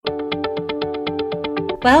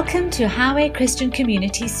Welcome to Highway Christian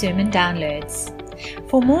Community Sermon Downloads.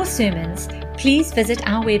 For more sermons, please visit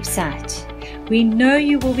our website. We know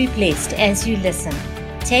you will be blessed as you listen.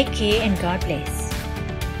 Take care and God bless.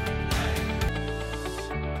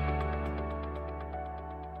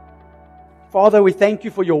 Father, we thank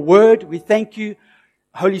you for your word. We thank you,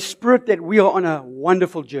 Holy Spirit, that we are on a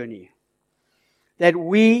wonderful journey. That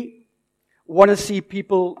we want to see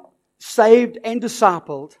people saved and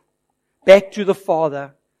discipled back to the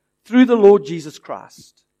Father through the Lord Jesus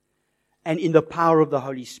Christ and in the power of the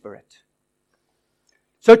Holy Spirit.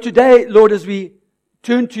 So today, Lord, as we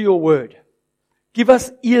turn to your word, give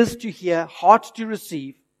us ears to hear, hearts to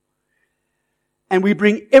receive, and we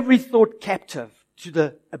bring every thought captive to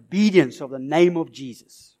the obedience of the name of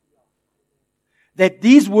Jesus. That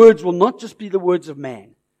these words will not just be the words of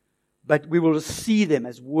man, but we will see them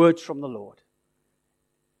as words from the Lord.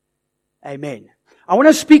 Amen. I want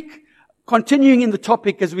to speak, continuing in the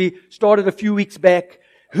topic as we started a few weeks back,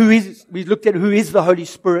 we looked at who is the Holy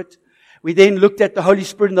Spirit. We then looked at the Holy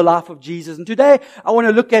Spirit in the life of Jesus. And today, I want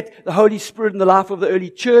to look at the Holy Spirit in the life of the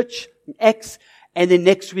early church, in Acts, and then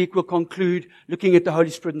next week we'll conclude looking at the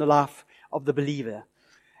Holy Spirit in the life of the believer.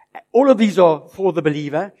 All of these are for the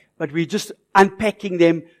believer, but we're just unpacking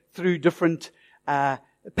them through different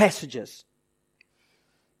passages.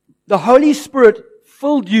 The Holy Spirit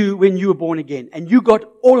filled you when you were born again, and you got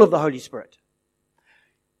all of the Holy Spirit.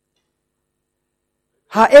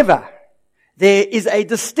 However, there is a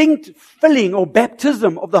distinct filling or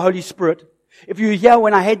baptism of the Holy Spirit. If you hear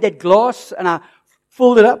when I had that glass and I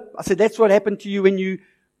filled it up, I said that's what happened to you when you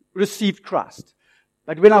received Christ.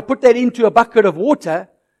 But when I put that into a bucket of water,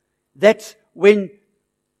 that's when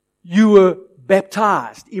you were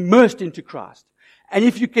baptized, immersed into Christ. And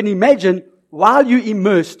if you can imagine, while you're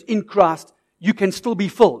immersed in Christ, you can still be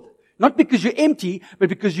filled. Not because you're empty, but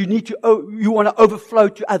because you want to overflow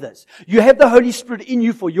to others. You have the Holy Spirit in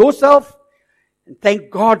you for yourself, and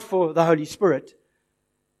thank God for the Holy Spirit,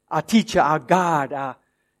 our teacher, our guide, our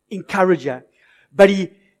encourager. But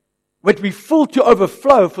we fill to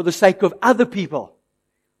overflow for the sake of other people,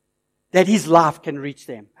 that His life can reach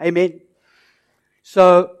them. Amen.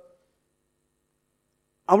 So,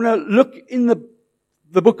 I want to look in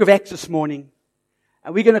the book of Acts this morning,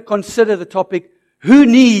 and we're going to consider the topic, who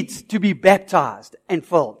needs to be baptized and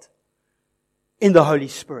filled in the Holy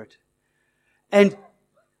Spirit? And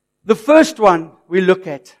the first one we look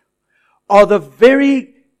at are the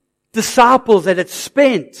very disciples that had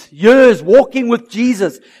spent years walking with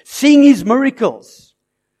Jesus, seeing His miracles.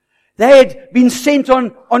 They had been sent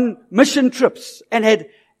on mission trips and had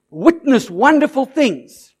witnessed wonderful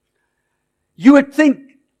things. You would think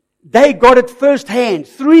they got it firsthand,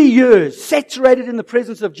 3 years, saturated in the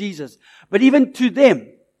presence of Jesus. But even to them,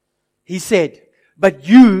 He said, but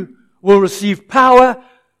you will receive power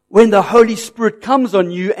when the Holy Spirit comes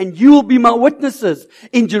on you, and you will be my witnesses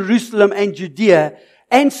in Jerusalem and Judea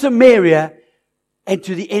and Samaria and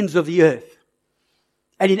to the ends of the earth.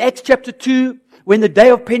 And in Acts chapter 2, when the day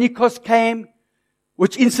of Pentecost came,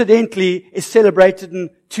 which incidentally is celebrated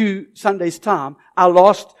in 2 Sundays' time, our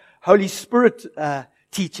last Holy Spirit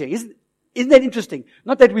teaching. Isn't that interesting?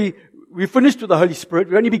 Not that we finished with the Holy Spirit,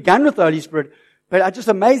 we only began with the Holy Spirit, but it's just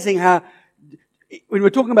amazing how when we're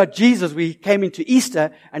talking about Jesus, we came into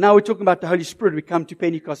Easter, and now we're talking about the Holy Spirit, we come to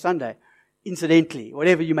Pentecost Sunday. Incidentally,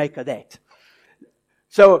 whatever you make of that.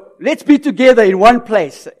 So let's be together in one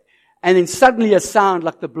place. And then suddenly a sound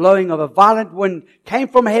like the blowing of a violent wind came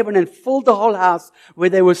from heaven and filled the whole house where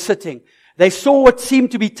they were sitting. They saw what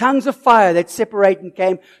seemed to be tongues of fire that separated and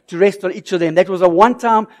came to rest on each of them. That was a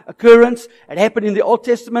one-time occurrence. It happened in the Old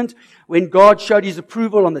Testament when God showed His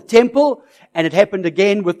approval on the temple, and it happened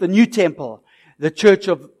again with the new temple, the church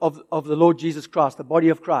of the Lord Jesus Christ, the body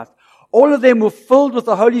of Christ. All of them were filled with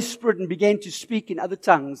the Holy Spirit and began to speak in other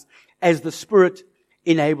tongues as the Spirit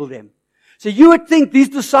enabled them. So you would think these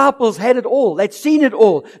disciples had it all. They'd seen it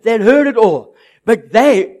all. They'd heard it all. But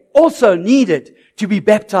they also needed to be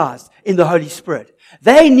baptized in the Holy Spirit.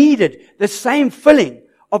 They needed the same filling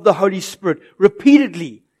of the Holy Spirit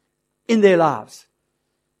repeatedly in their lives.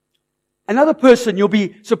 Another person you'll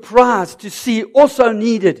be surprised to see also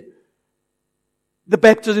needed the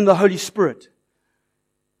baptism of the Holy Spirit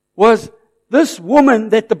was this woman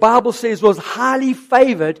that the Bible says was highly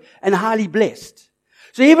favored and highly blessed.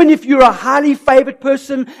 So even if you're a highly favored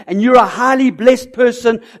person and you're a highly blessed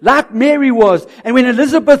person, like Mary was, and when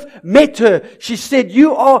Elizabeth met her, she said,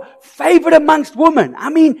 you are favored amongst women. I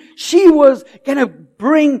mean, she was going to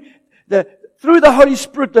bring through the Holy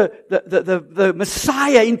Spirit, the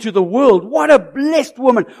Messiah into the world. What a blessed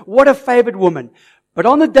woman. What a favored woman. But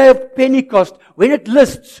on the day of Pentecost, when it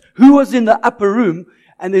lists who was in the upper room,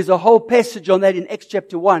 And there's a whole passage on that in Acts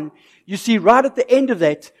chapter 1. You see right at the end of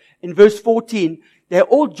that, in verse 14, they're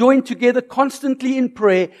all joined together constantly in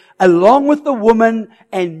prayer, along with the woman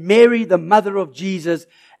and Mary, the mother of Jesus,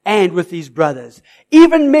 and with his brothers.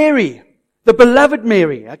 Even Mary, the beloved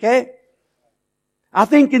Mary, okay? I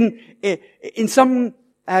think in some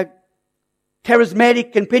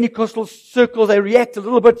charismatic and Pentecostal circles, they react a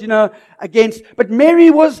little bit, against. But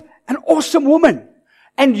Mary was an awesome woman.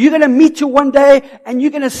 And you're going to meet her one day and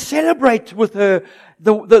you're going to celebrate with her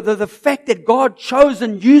the fact that God chose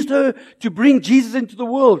and used her to bring Jesus into the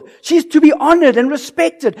world. She's to be honored and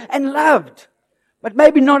respected and loved. But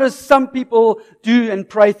maybe not as some people do and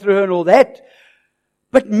pray through her and all that.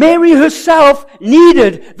 But Mary herself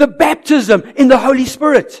needed the baptism in the Holy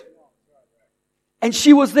Spirit. And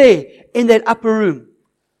she was there in that upper room.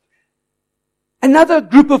 Another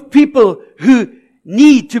group of people who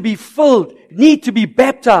need to be filled, need to be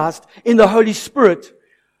baptized in the Holy Spirit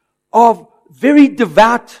of very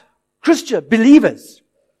devout Christian believers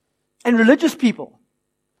and religious people.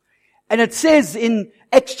 And it says in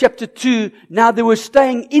Acts chapter 2, now they were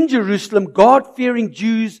staying in Jerusalem, God-fearing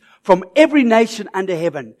Jews from every nation under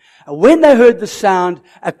heaven. And when they heard the sound,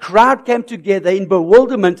 a crowd came together in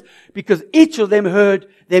bewilderment because each of them heard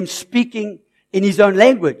them speaking in his own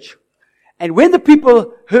language. And when the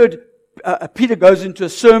people heard Peter goes into a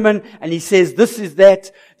sermon and he says, this is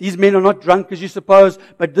that. These men are not drunk as you suppose,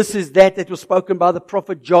 but this is that was spoken by the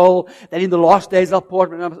prophet Joel, that in the last days I'll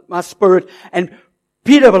pour out my spirit. And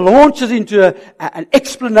Peter launches into an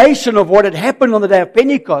explanation of what had happened on the day of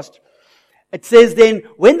Pentecost. It says then,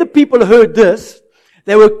 when the people heard this,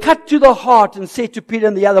 they were cut to the heart and said to Peter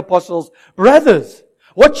and the other apostles, brothers,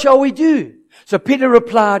 what shall we do? So Peter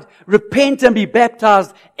replied, repent and be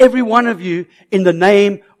baptized, every one of you, in the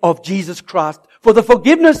name of Jesus Christ, for the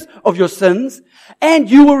forgiveness of your sins, and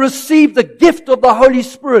you will receive the gift of the Holy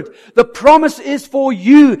Spirit. The promise is for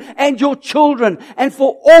you and your children, and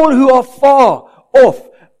for all who are far off,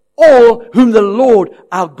 all whom the Lord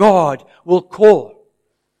our God will call.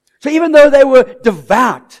 So even though they were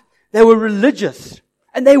devout, they were religious,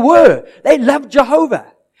 and they loved Jehovah.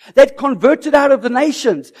 They'd converted out of the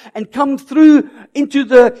nations and come through into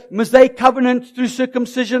the Mosaic covenant through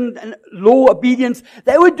circumcision and law obedience.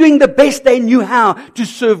 They were doing the best they knew how to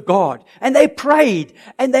serve God. And they prayed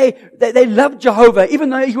and they loved Jehovah, even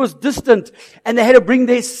though he was distant and they had to bring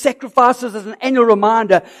their sacrifices as an annual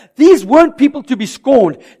reminder. These weren't people to be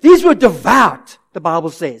scorned. These were devout, the Bible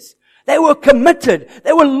says. They were committed.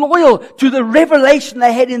 They were loyal to the revelation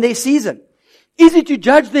they had in their season. Easy to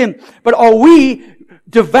judge them, but are we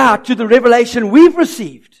devout to the revelation we've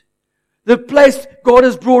received? The place God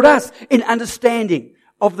has brought us in understanding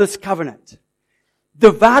of this covenant.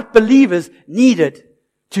 Devout believers needed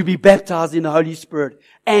to be baptized in the Holy Spirit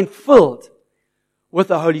and filled with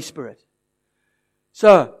the Holy Spirit.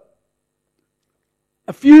 So,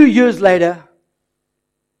 a few years later,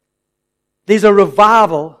 there's a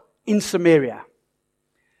revival in Samaria.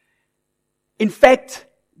 In fact,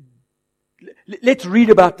 let's read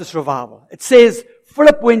about this revival. It says,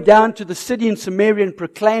 Philip went down to the city in Samaria and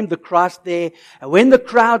proclaimed the Christ there. And when the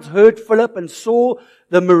crowds heard Philip and saw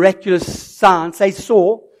the miraculous signs, they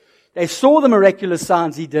saw the miraculous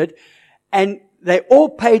signs he did, and they all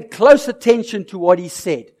paid close attention to what he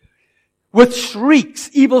said. With shrieks,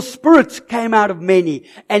 evil spirits came out of many,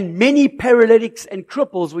 and many paralytics and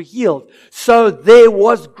cripples were healed. So there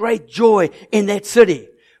was great joy in that city.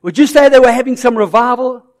 Would you say they were having some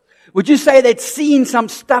revival? Would you say they'd seen some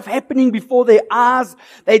stuff happening before their eyes?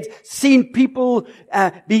 They'd seen people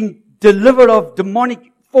being delivered of demonic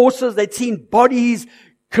forces. They'd seen bodies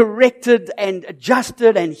corrected and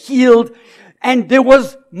adjusted and healed. And there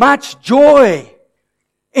was much joy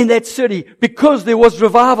in that city because there was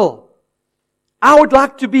revival. I would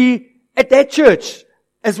like to be at that church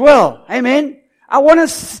as well. Amen. I want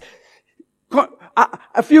to...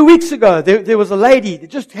 A few weeks ago, there was a lady that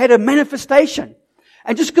just had a manifestation.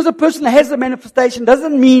 And just because a person has a manifestation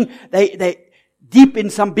doesn't mean they deep in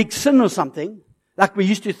some big sin or something, like we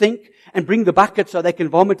used to think, and bring the bucket so they can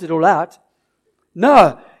vomit it all out.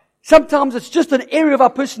 No. Sometimes it's just an area of our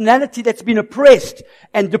personality that's been oppressed,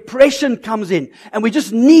 and depression comes in, and we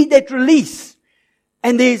just need that release.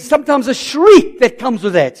 And there's sometimes a shriek that comes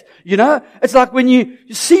with that. It's like when you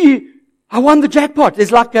see, I won the jackpot.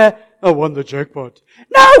 There's like I won the jackpot.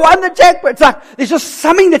 No, I won the jackpot. It's like, there's just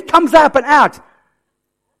something that comes up and out.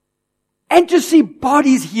 And to see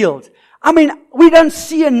bodies healed. I mean, we don't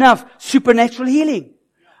see enough supernatural healing.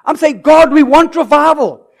 I'm saying, God, we want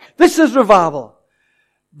revival. This is revival.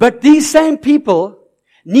 But these same people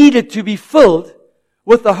needed to be filled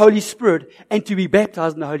with the Holy Spirit and to be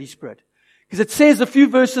baptized in the Holy Spirit. Because it says a few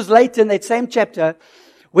verses later in that same chapter,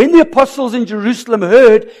 when the apostles in Jerusalem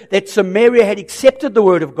heard that Samaria had accepted the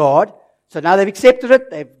word of God, so now they've accepted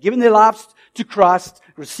it, they've given their lives to Christ,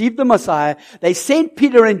 received the Messiah, they sent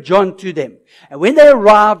Peter and John to them. And when they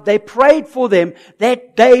arrived, they prayed for them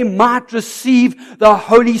that they might receive the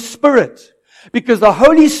Holy Spirit. Because the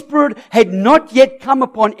Holy Spirit had not yet come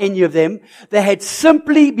upon any of them. They had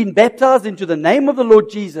simply been baptized into the name of the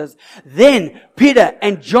Lord Jesus. Then Peter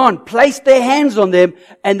and John placed their hands on them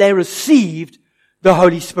and they received the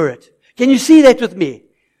Holy Spirit. Can you see that with me?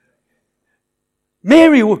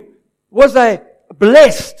 Mary was a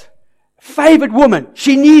blessed, favored woman.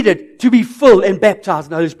 She needed to be filled and baptized in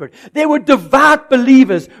the Holy Spirit. There were devout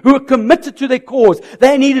believers who were committed to their cause.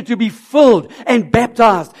 They needed to be filled and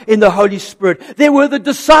baptized in the Holy Spirit. There were the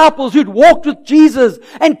disciples who'd walked with Jesus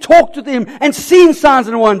and talked with him and seen signs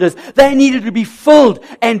and wonders. They needed to be filled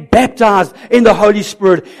and baptized in the Holy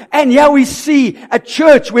Spirit. And here we see a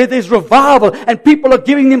church where there's revival and people are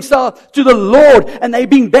giving themselves to the Lord and they're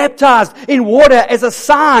being baptized in water as a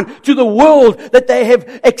sign to the world that they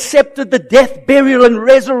have accepted the death, burial, and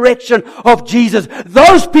resurrection of Jesus.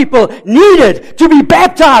 Those people needed to be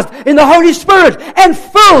baptized in the Holy Spirit and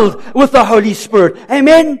filled with the Holy Spirit.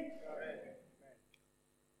 Amen?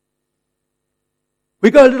 We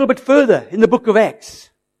go a little bit further in the book of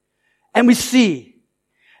Acts and we see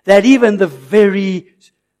that even the very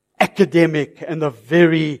academic and the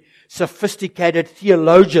very sophisticated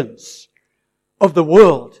theologians of the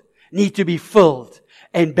world need to be filled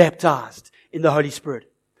and baptized in the Holy Spirit.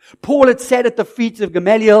 Paul had sat at the feet of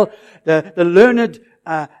Gamaliel, the learned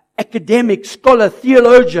academic, scholar,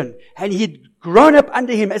 theologian, and he'd grown up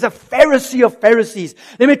under him as a Pharisee of Pharisees.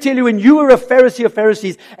 Let me tell you, when you were a Pharisee of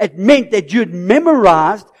Pharisees, it meant that you had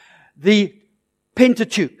memorized the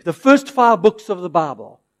Pentateuch, the first 5 books of the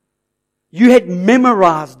Bible. You had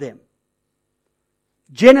memorized them.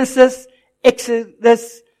 Genesis,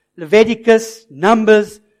 Exodus, Leviticus,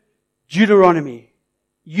 Numbers, Deuteronomy.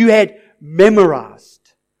 You had memorized.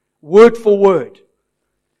 Word for word.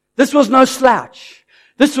 This was no slouch.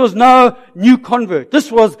 This was no new convert.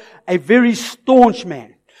 This was a very staunch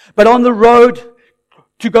man. But on the road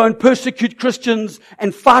to go and persecute Christians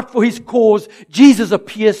and fight for his cause, Jesus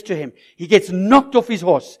appears to him. He gets knocked off his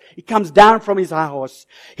horse. He comes down from his high horse.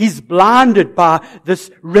 He's blinded by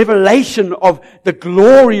this revelation of the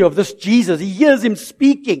glory of this Jesus. He hears him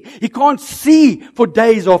speaking. He can't see for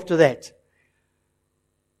days after that.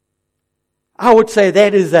 I would say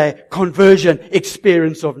that is a conversion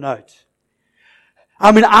experience of note.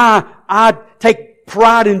 I mean, I take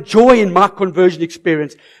pride and joy in my conversion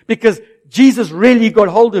experience because Jesus really got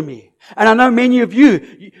hold of me. And I know many of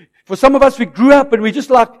you, for some of us, we grew up and we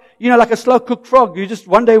just like a slow-cooked frog.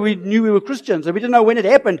 One day we knew we were Christians and we didn't know when it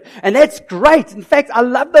happened. And that's great. In fact, I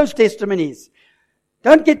love those testimonies.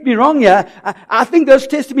 Don't get me wrong here. I think those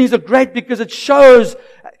testimonies are great because it shows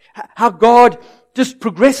how God just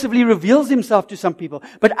progressively reveals himself to some people.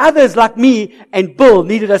 But others like me and Bill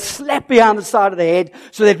needed a slap behind the side of the head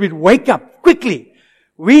so that we'd wake up quickly.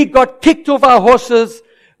 We got kicked off our horses.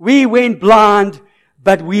 We went blind,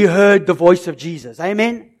 but we heard the voice of Jesus.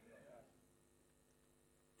 Amen?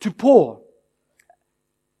 To Paul,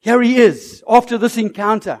 here he is after this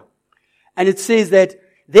encounter. And it says that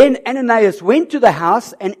then Ananias went to the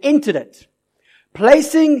house and entered it.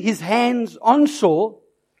 Placing his hands on Saul,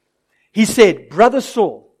 he said, Brother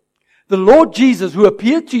Saul, the Lord Jesus, who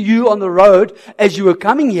appeared to you on the road as you were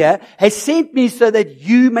coming here, has sent me so that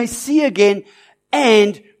you may see again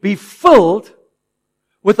and be filled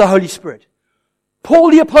with the Holy Spirit.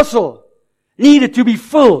 Paul the Apostle needed to be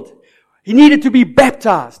filled. He needed to be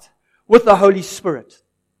baptized with the Holy Spirit.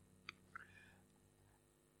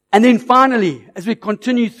 And then finally, as we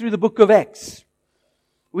continue through the book of Acts,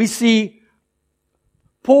 we see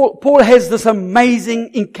Paul has this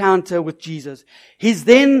amazing encounter with Jesus. He's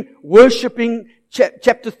then worshipping,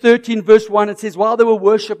 chapter 13, verse 1, it says, while they were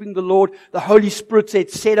worshipping the Lord, the Holy Spirit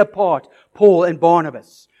said, set apart Paul and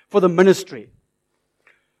Barnabas for the ministry.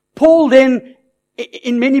 Paul then,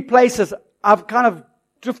 in many places, I've kind of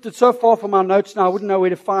drifted so far from our notes now, I wouldn't know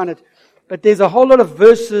where to find it, but there's a whole lot of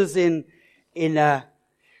verses in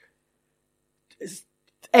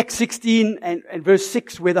Acts 16 and verse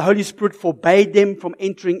 6 where the Holy Spirit forbade them from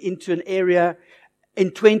entering into an area.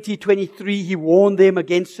 In 20:23, he warned them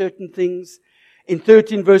against certain things. In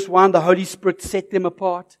 13 verse 1, the Holy Spirit set them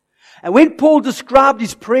apart. And when Paul described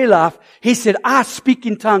his prayer life, he said, I speak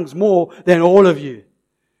in tongues more than all of you.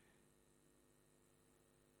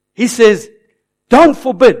 He says, don't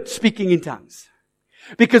forbid speaking in tongues.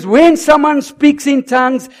 Because when someone speaks in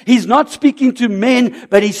tongues, he's not speaking to men,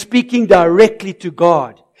 but he's speaking directly to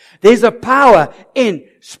God. There's a power in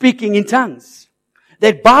speaking in tongues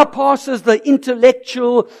that bypasses the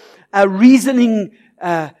intellectual reasoning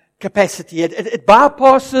capacity. It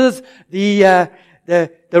bypasses the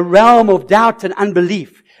realm of doubt and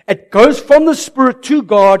unbelief. It goes from the Spirit to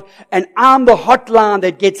God, and I'm the hotline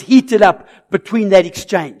that gets heated up between that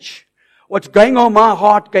exchange. What's going on in my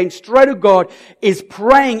heart, going straight to God, is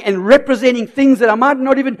praying and representing things that I might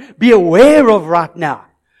not even be aware of right now.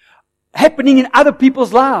 Happening in other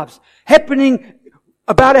people's lives.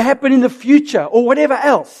 About to happen in the future, or whatever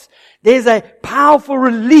else. There's a powerful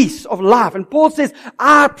release of life. And Paul says,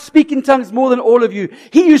 I speak in tongues more than all of you.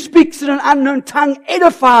 He who speaks in an unknown tongue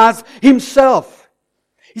edifies himself.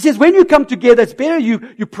 He says, when you come together, it's better you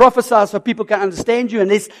prophesy so people can understand you,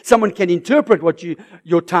 unless someone can interpret what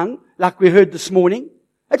your tongue, like we heard this morning.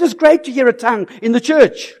 It was great to hear a tongue in the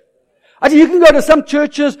church. I think you can go to some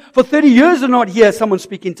churches for 30 years and not hear someone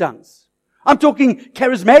speak in tongues. I'm talking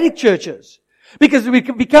charismatic churches. Because we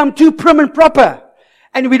can become too prim and proper.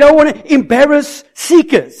 And we don't want to embarrass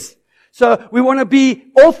seekers. So we want to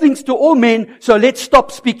be all things to all men, so let's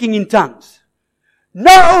stop speaking in tongues.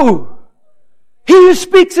 No! He who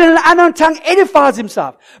speaks in an unknown tongue edifies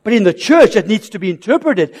himself. But in the church, it needs to be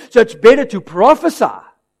interpreted. So it's better to prophesy.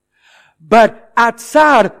 But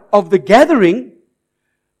outside of the gathering,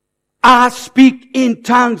 I speak in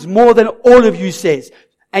tongues more than all of you says.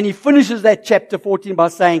 And he finishes that chapter 14 by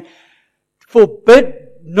saying, forbid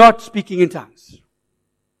not speaking in tongues.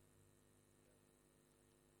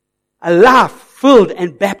 A life filled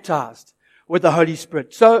and baptized with the Holy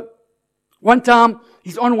Spirit. So, one time,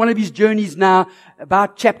 he's on one of his journeys now,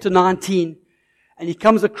 about chapter 19, and he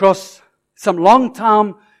comes across some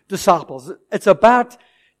long-time disciples. It's about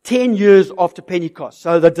 10 years after Pentecost.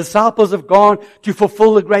 So the disciples have gone to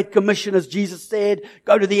fulfill the Great Commission, as Jesus said,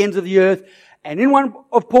 go to the ends of the earth. And in one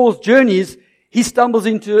of Paul's journeys, he stumbles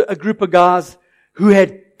into a group of guys who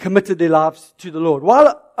had committed their lives to the Lord.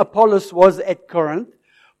 While Apollos was at Corinth,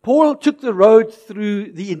 Paul took the road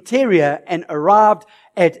through the interior and arrived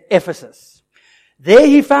at Ephesus. There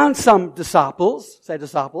he found some disciples. Say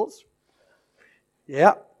disciples.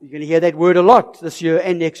 Yeah, you're going to hear that word a lot this year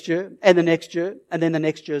and next year and the next year and then the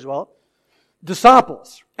next year as well.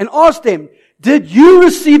 Disciples. And asked them, did you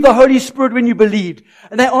receive the Holy Spirit when you believed?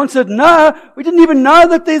 And they answered, no, we didn't even know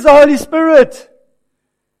that there's a Holy Spirit.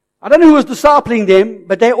 I don't know who was discipling them,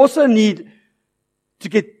 but they also need to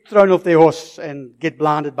get thrown off their horse and get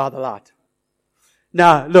blinded by the light.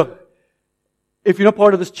 Now, look, if you're not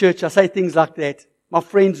part of this church, I say things like that. My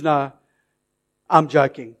friends know I'm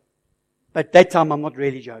joking. But that time I'm not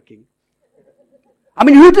really joking. I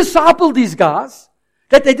mean, who discipled these guys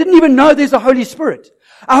that they didn't even know there's a Holy Spirit?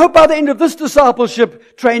 I hope by the end of this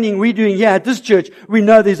discipleship training we're doing here at this church, we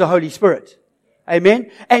know there's a Holy Spirit. Amen?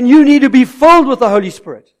 And you need to be filled with the Holy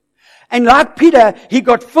Spirit. And like Peter, he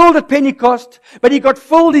got filled at Pentecost, but he got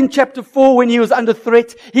filled in chapter 4 when he was under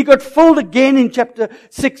threat. He got filled again in chapter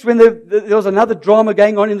 6 when there was another drama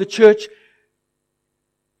going on in the church.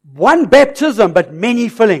 One baptism, but many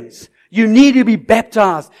fillings. You need to be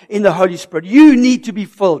baptized in the Holy Spirit. You need to be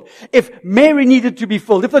filled. If Mary needed to be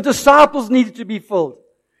filled, if the disciples needed to be filled,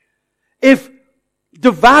 if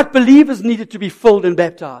devout believers needed to be filled and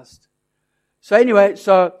baptized. So anyway,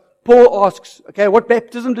 Paul asks, okay, what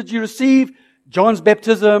baptism did you receive? John's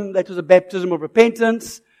baptism, that was a baptism of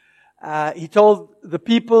repentance. He told the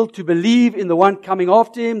people to believe in the one coming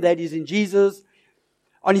after him, that is in Jesus.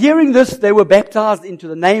 On hearing this, they were baptized into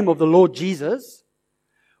the name of the Lord Jesus.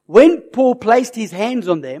 When Paul placed his hands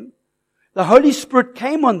on them, the Holy Spirit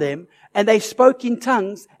came on them, and they spoke in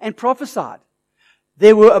tongues and prophesied.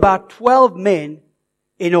 There were about 12 men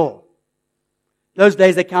in all. Those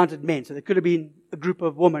days they counted men, so there could have been a group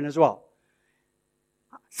of women as well.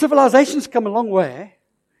 Civilization's come a long way.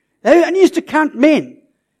 They only used to count men.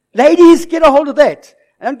 Ladies, get a hold of that.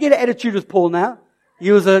 I don't get an attitude with Paul now.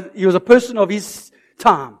 He was a person of his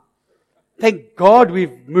time. Thank God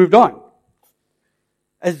we've moved on.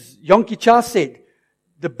 As Yonki Cha said,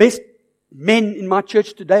 the best men in my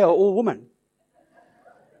church today are all women.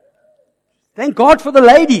 Thank God for the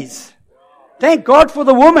ladies. Thank God for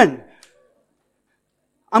the women.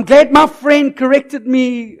 I'm glad my friend corrected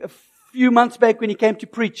me a few months back when he came to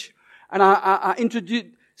preach. And I introduced,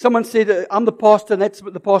 someone said, I'm the pastor and that's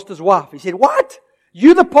the pastor's wife. He said, what?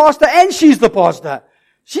 You the pastor and she's the pastor.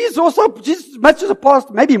 She's as much as a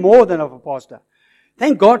pastor, maybe more than of a pastor.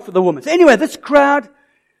 Thank God for the woman. So anyway, this crowd,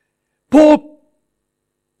 Paul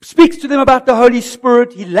speaks to them about the Holy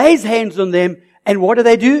Spirit. He lays hands on them. And what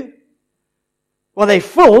do? Well, they're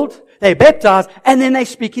filled, they're baptized, and then they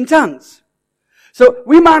speak in tongues. So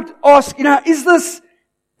we might ask, is this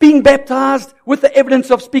being baptized with the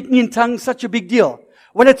evidence of speaking in tongues such a big deal?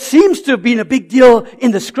 Well, it seems to have been a big deal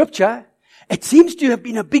in the scripture. It seems to have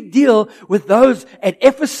been a big deal with those at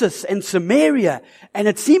Ephesus and Samaria. And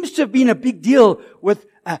it seems to have been a big deal with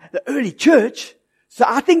the early church. So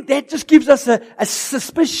I think that just gives us a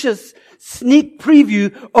suspicious sneak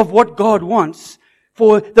preview of what God wants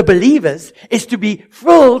for the believers, is to be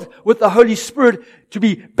filled with the Holy Spirit, to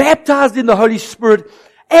be baptized in the Holy Spirit,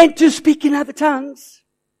 and to speak in other tongues.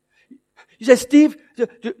 You say, Steve,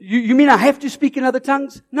 you mean I have to speak in other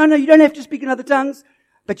tongues? No, you don't have to speak in other tongues,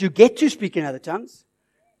 but you get to speak in other tongues.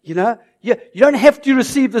 You know, you don't have to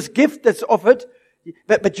receive this gift that's offered,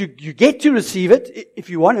 but you get to receive it if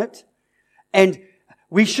you want it. And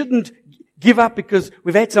we shouldn't give up because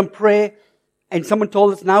we've had some prayer and someone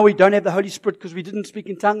told us now we don't have the Holy Spirit because we didn't speak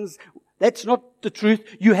in tongues. That's not the truth.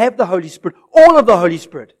 You have the Holy Spirit, all of the Holy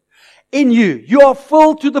Spirit in you. You are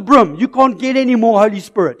full to the brim. You can't get any more Holy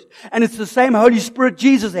Spirit. And it's the same Holy Spirit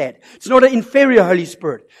Jesus had. It's not an inferior Holy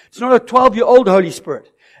Spirit. It's not a 12-year-old Holy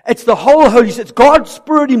Spirit. It's the whole Holy Spirit. It's God's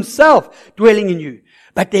Spirit Himself dwelling in you.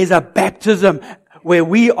 But there's a baptism where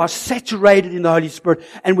we are saturated in the Holy Spirit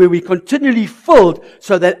and where we're continually filled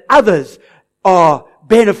so that others are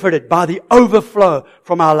benefited by the overflow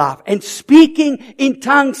from our life. And speaking in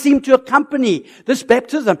tongues seem to accompany this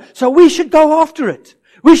baptism. So we should go after it.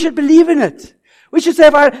 We should believe in it. We should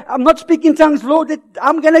say, I'm not speaking in tongues, Lord,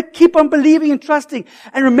 I'm going to keep on believing and trusting.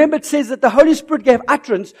 And remember, it says that the Holy Spirit gave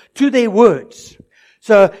utterance to their words.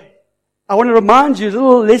 So I want to remind you, a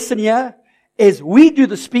little lesson here is we do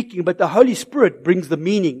the speaking, but the Holy Spirit brings the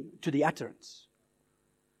meaning to the utterance.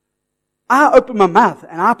 I open my mouth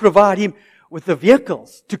and I provide Him with the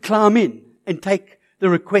vehicles to climb in and take the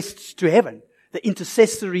requests to heaven, the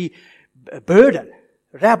intercessory burden.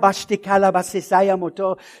 I'm probably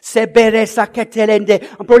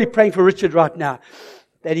praying for Richard right now,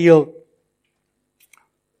 that he'll,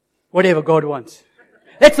 whatever God wants.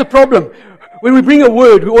 That's the problem. When we bring a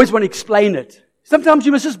word, we always want to explain it. Sometimes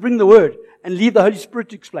you must just bring the word and leave the Holy Spirit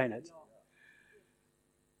to explain it.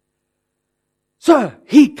 So,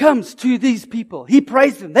 He comes to these people. He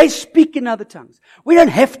prays them. They speak in other tongues. We don't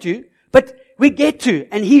have to, but we get to.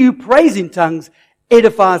 And he who prays in tongues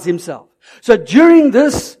edifies himself. So during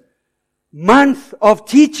this month of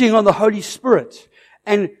teaching on the Holy Spirit,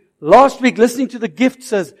 and last week listening to the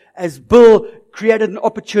gifts as Bill created an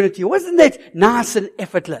opportunity, wasn't that nice and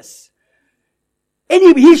effortless?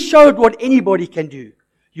 He showed what anybody can do.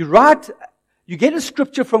 You get a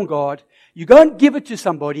scripture from God, you go and give it to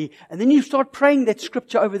somebody, and then you start praying that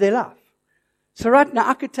scripture over their life. So right now,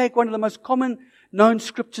 I could take one of the most common known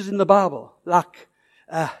scriptures in the Bible, like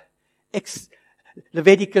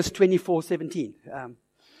Leviticus 24:17.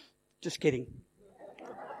 Just kidding.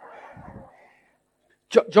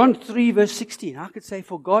 John 3 verse 16. I could say,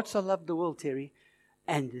 for God so loved the world, Terry,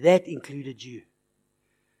 and that included you.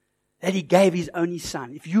 That He gave His only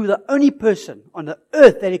Son. If you were the only person on the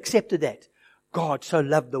earth that accepted that, God so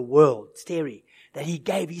loved the world, Terry, that He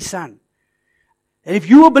gave His Son. That if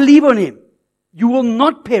you will believe on Him, you will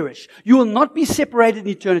not perish. You will not be separated in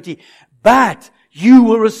eternity, but you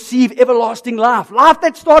will receive everlasting life. Life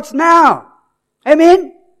that starts now.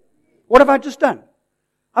 Amen? What have I just done?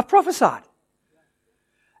 I've prophesied.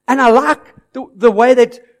 And I like the way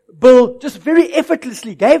that Bill just very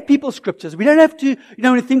effortlessly gave people scriptures. We don't have to,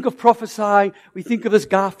 when we think of prophesying, we think of this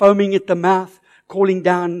guy foaming at the mouth, calling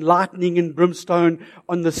down lightning and brimstone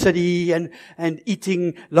on the city and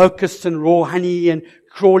eating locusts and raw honey and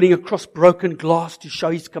crawling across broken glass to show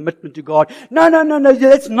his commitment to God. No.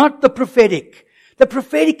 That's not the prophetic. The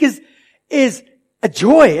prophetic is a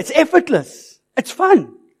joy. It's effortless. It's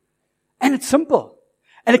fun. And it's simple.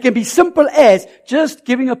 And it can be simple as just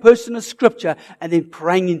giving a person a scripture and then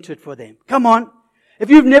praying into it for them. Come on.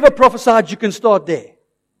 If you've never prophesied, you can start there.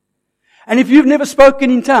 And if you've never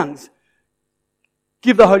spoken in tongues,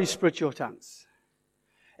 give the Holy Spirit your tongues.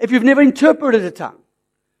 If you've never interpreted a tongue,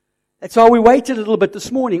 that's why we waited a little bit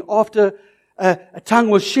this morning after a tongue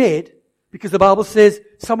was shared, because the Bible says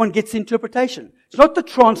someone gets the interpretation. It's not the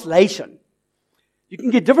translation. You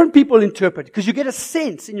can get different people interpret, because you get a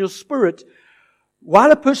sense in your spirit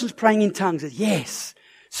while a person's praying in tongues that, yes,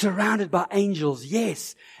 surrounded by angels,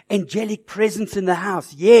 yes, angelic presence in the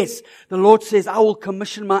house, yes, the Lord says, I will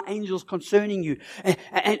commission my angels concerning you.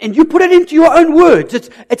 And you put it into your own words.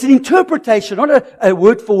 It's an interpretation, not a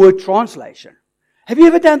word-for-word translation. Have you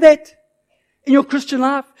ever done that in your Christian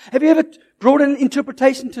life? Have you ever brought an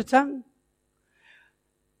interpretation to tongue?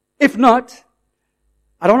 If not,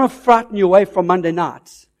 I don't want to frighten you away from Monday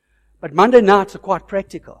nights, but Monday nights are quite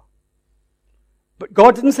practical. But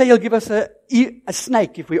God didn't say He'll give us a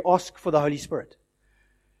snake if we ask for the Holy Spirit.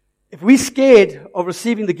 If we're scared of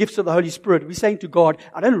receiving the gifts of the Holy Spirit, we're saying to God,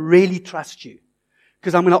 I don't really trust you.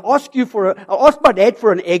 Because I'm going to ask you I'll ask my dad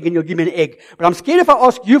for an egg and you'll give me an egg. But I'm scared if I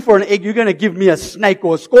ask you for an egg, you're going to give me a snake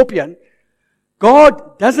or a scorpion.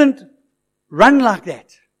 God doesn't run like that.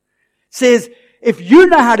 It says, if you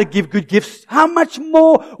know how to give good gifts, how much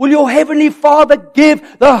more will your Heavenly Father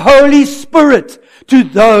give the Holy Spirit to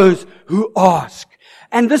those who ask?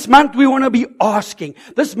 And this month we want to be asking.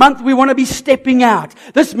 This month we want to be stepping out.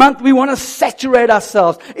 This month we want to saturate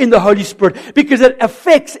ourselves in the Holy Spirit because it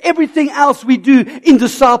affects everything else we do in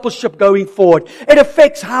discipleship going forward. It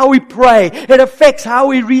affects how we pray. It affects how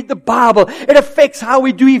we read the Bible. It affects how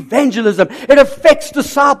we do evangelism. It affects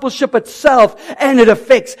discipleship itself, and it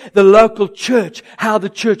affects the local church, how the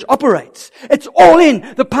church operates. It's all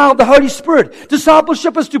in the power of the Holy Spirit.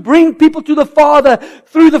 Discipleship is to bring people to the Father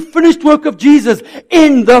through the finished work of Jesus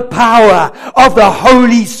in the power of the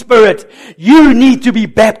Holy Spirit. You need to be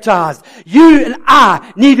baptized. You and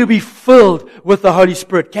I need to be filled with the Holy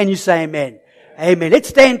Spirit. Can you say amen? Amen. Let's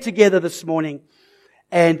stand together this morning,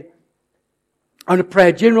 and I want to pray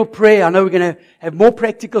a general prayer. I know we're going to have more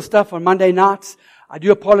practical stuff on Monday nights. I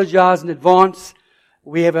do apologize in advance.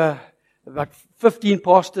 We have about 15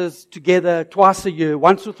 pastors together twice a year,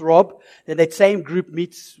 once with Rob. Then that same group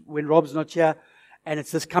meets when Rob's not here. And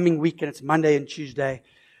it's this coming week, and it's Monday and Tuesday.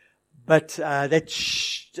 But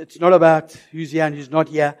it's not about who's here and who's not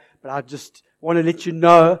here. But I just want to let you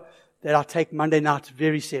know that I take Monday nights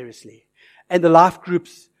very seriously. And the life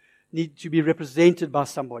groups need to be represented by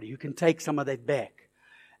somebody who can take some of that back.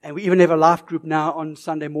 And we even have a life group now on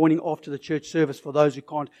Sunday morning after the church service for those who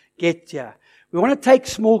can't get here. We want to take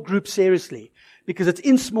small groups seriously because it's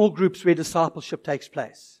in small groups where discipleship takes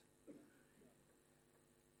place.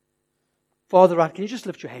 Father, right, can you just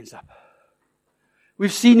lift your hands up?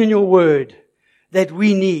 We've seen in your word that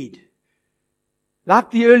we need,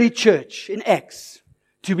 like the early church in Acts,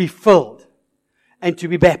 to be filled and to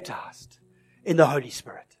be baptized in the Holy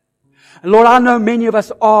Spirit. And Lord, I know many of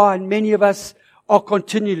us are, and many of us are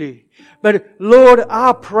continually. But Lord,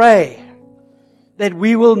 I pray that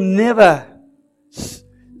we will never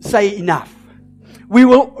say enough. We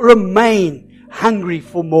will remain hungry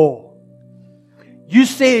for more. You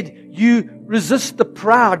said you resist the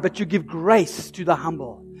proud, but you give grace to the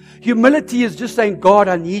humble. Humility is just saying, God,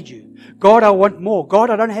 I need you. God, I want more. God,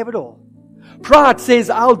 I don't have it all. Pride says,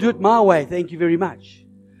 I'll do it my way. Thank you very much.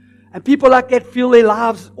 And people like that feel their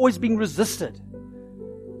lives always being resisted.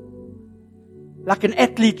 Like an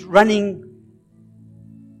athlete running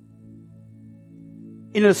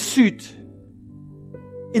in a suit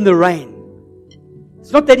in the rain.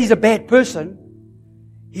 It's not that he's a bad person.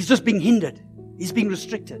 He's just being hindered. He's being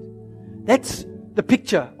restricted. That's the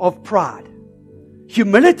picture of pride.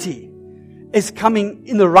 Humility is coming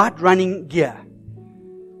in the right running gear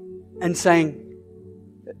and saying,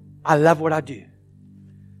 I love what I do.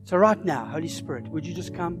 So right now, Holy Spirit, would you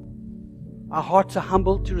just come? Our hearts are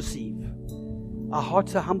humble to receive. Our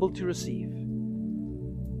hearts are humble to receive.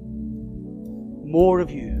 More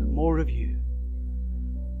of you, more of you.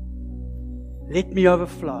 Let me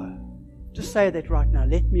overflow. Just say that right now.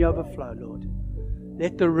 Let me overflow, Lord.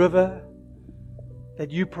 Let the river that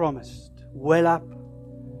you promised well up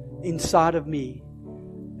inside of me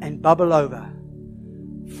and bubble over,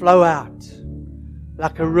 flow out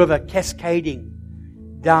like a river cascading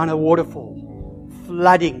down a waterfall,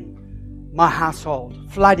 flooding my household,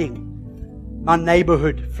 flooding my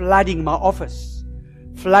neighborhood, flooding my office,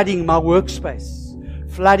 flooding my workspace,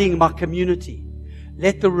 flooding my community.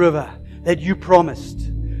 Let the river that you promised,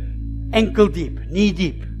 ankle deep, knee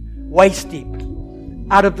deep, waist deep,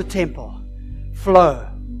 out of the temple, flow.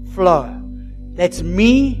 That's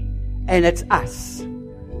me and it's us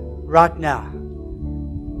right now.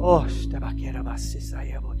 Oh,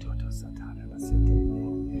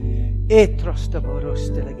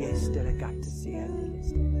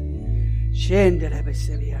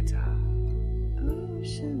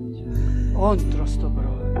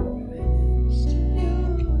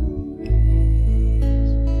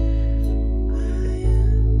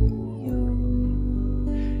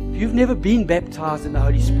 you've never been baptized in the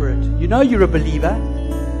Holy Spirit, you know you're a believer,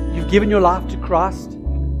 you've given your life to Christ,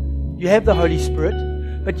 you have the Holy Spirit,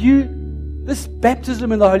 but this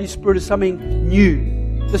baptism in the Holy Spirit is something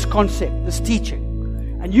new, this concept, this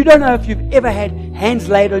teaching. And you don't know if you've ever had hands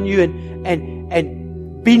laid on you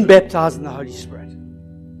and been baptized in the Holy Spirit.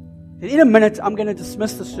 And in a minute, I'm going to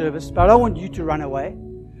dismiss the service, but I don't want you to run away.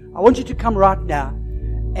 I want you to come right now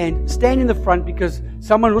and stand in the front, because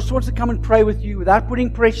someone just wants to come and pray with you without putting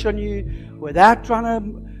pressure on you, without trying to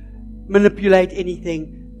manipulate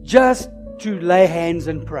anything, just to lay hands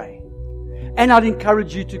and pray. And I'd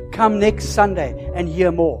encourage you to come next Sunday and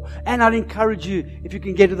hear more. And I'd encourage you, if you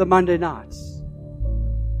can get to the Monday nights.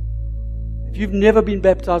 If you've never been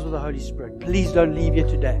baptized with the Holy Spirit, please don't leave here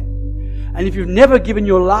today. And if you've never given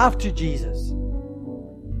your life to Jesus,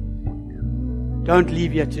 don't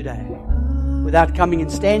leave here today without coming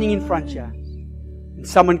and standing in front here, and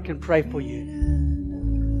someone can pray for you.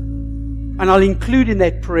 And I'll include in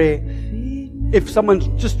that prayer, if someone's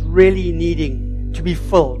just really needing to be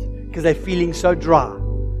filled because they're feeling so dry,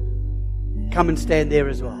 come and stand there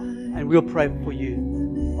as well. And we'll pray for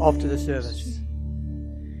you after the service.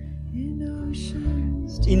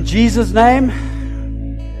 In Jesus' name,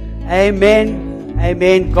 amen.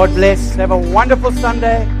 Amen. God bless. Have a wonderful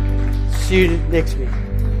Sunday. See you next week.